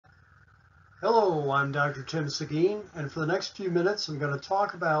Hello, I'm Dr. Tim Seguin, and for the next few minutes I'm going to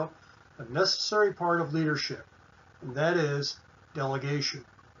talk about a necessary part of leadership, and that is delegation.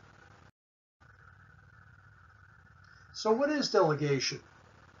 So what is delegation?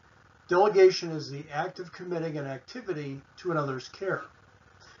 Delegation is the act of committing an activity to another's care.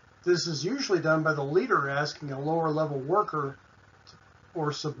 This is usually done by the leader asking a lower level worker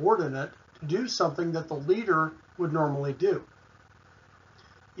or subordinate to do something that the leader would normally do.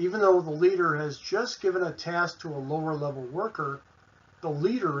 Even though the leader has just given a task to a lower level worker, the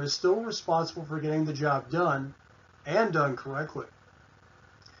leader is still responsible for getting the job done and done correctly.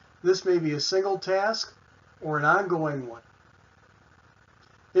 This may be a single task or an ongoing one.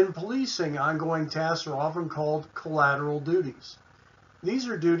 In policing, ongoing tasks are often called collateral duties. These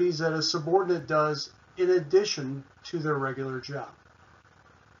are duties that a subordinate does in addition to their regular job.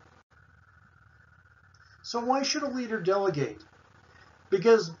 So why should a leader delegate?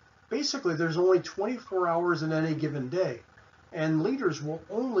 Because basically there's only 24 hours in any given day, and leaders will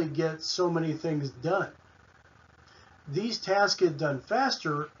only get so many things done. These tasks get done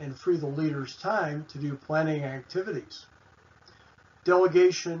faster and free the leader's time to do planning activities.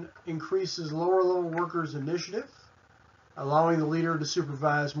 Delegation increases lower level workers' initiative, allowing the leader to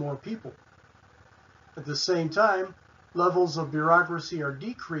supervise more people. At the same time, levels of bureaucracy are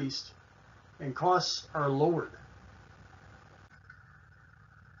decreased and costs are lowered.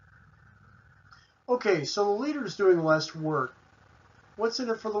 Okay, so the leader is doing less work. What's in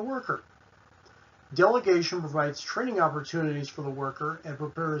it for the worker? Delegation provides training opportunities for the worker and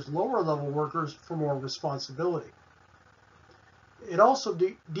prepares lower level workers for more responsibility. It also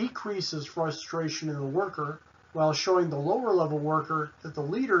decreases frustration in the worker while showing the lower level worker that the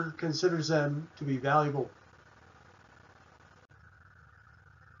leader considers them to be valuable.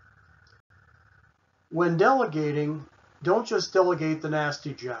 When delegating, don't just delegate the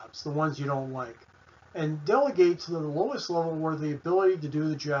nasty jobs, the ones you don't like, and delegate to the lowest level where the ability to do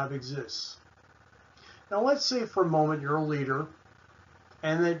the job exists. Now let's say for a moment you're a leader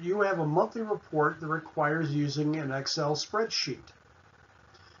and that you have a monthly report that requires using an Excel spreadsheet.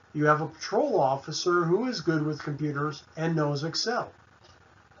 You have a patrol officer who is good with computers and knows Excel.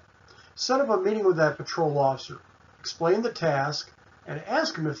 Set up a meeting with that patrol officer, explain the task, and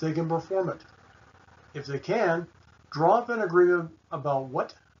ask them if they can perform it. If they can, draw up an agreement about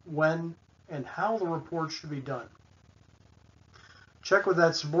what, when, and how the report should be done. Check with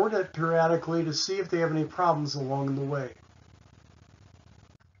that subordinate periodically to see if they have any problems along the way.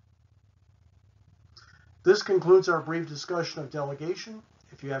 This concludes our brief discussion of delegation.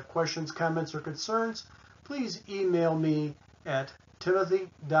 If you have questions, comments, or concerns, please email me at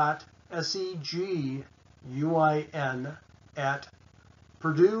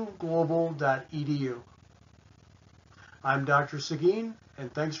timothy.seguin@purdueglobal.edu. I'm Dr. Seguin,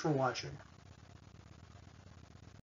 and thanks for watching.